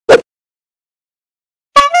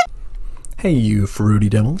Hey you fruity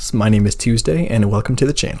devils, my name is Tuesday and welcome to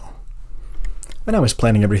the channel. When I was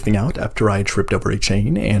planning everything out after I tripped over a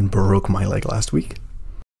chain and broke my leg last week,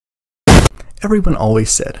 everyone always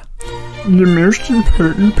said, "The most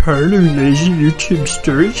important part of lazy YouTube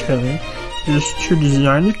storytelling is to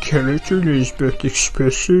design a character that is both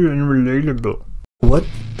expressive and relatable." What?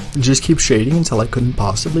 Just keep shading until I couldn't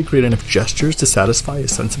possibly create enough gestures to satisfy a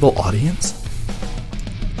sensible audience?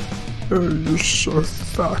 Oh, you're so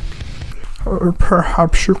fat. Or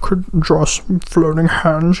perhaps you could draw some floating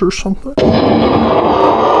hands or something?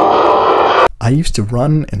 I used to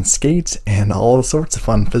run and skate and all sorts of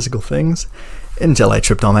fun physical things until I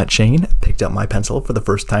tripped on that chain, picked up my pencil for the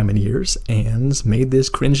first time in years, and made this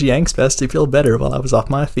cringy angst fest to feel better while I was off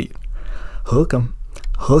my feet. Hook 'em.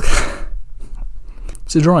 Hook.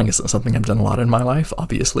 So drawing isn't something I've done a lot in my life,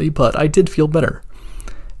 obviously, but I did feel better.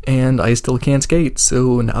 And I still can't skate,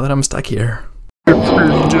 so now that I'm stuck here.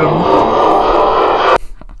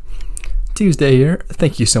 Tuesday here,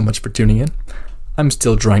 thank you so much for tuning in. I'm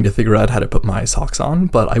still trying to figure out how to put my socks on,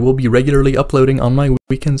 but I will be regularly uploading on my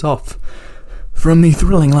weekends off from the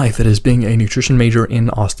thrilling life that is being a nutrition major in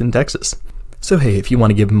Austin, Texas. So hey, if you want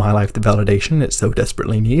to give my life the validation it so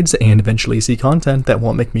desperately needs and eventually see content that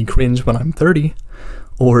won't make me cringe when I'm 30,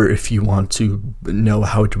 or if you want to know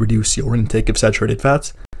how to reduce your intake of saturated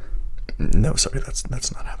fats, no, sorry, that's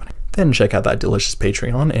not happening. Then check out that delicious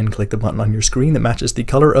Patreon and click the button on your screen that matches the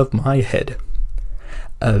color of my head.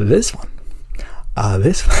 This one.